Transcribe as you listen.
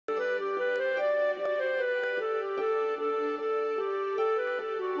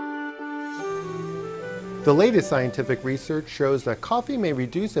The latest scientific research shows that coffee may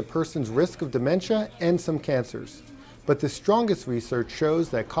reduce a person's risk of dementia and some cancers. But the strongest research shows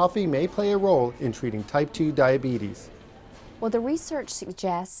that coffee may play a role in treating type 2 diabetes. Well, the research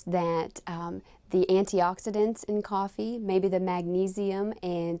suggests that the antioxidants in coffee, maybe the magnesium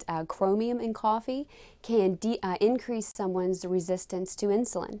and chromium in coffee, can increase someone's resistance to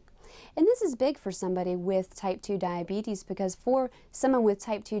insulin. And this is big for somebody with type 2 diabetes, because for someone with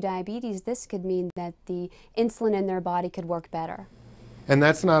type 2 diabetes, this could mean that the insulin in their body could work better. And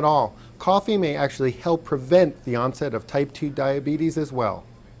that's not all. Coffee may actually help prevent the onset of type 2 diabetes as well.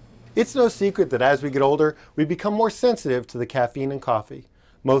 It's no secret that as we get older, we become more sensitive to the caffeine in coffee.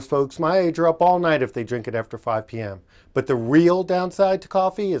 Most folks my age are up all night if they drink it after 5 p.m. But the real downside to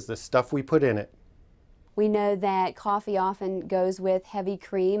coffee is the stuff we put in it. We know that coffee often goes with heavy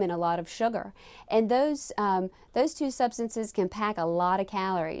cream and a lot of sugar. And those two substances can pack a lot of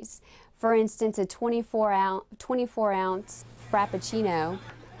calories. For instance, a 24-ounce Frappuccino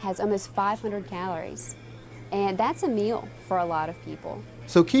has almost 500 calories. And that's a meal for a lot of people.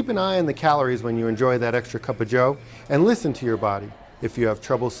 So keep an eye on the calories when you enjoy that extra cup of joe, and listen to your body. If you have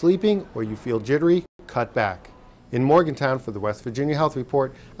trouble sleeping or you feel jittery, cut back. In Morgantown for the West Virginia Health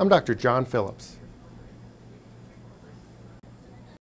Report, I'm Dr. John Phillips.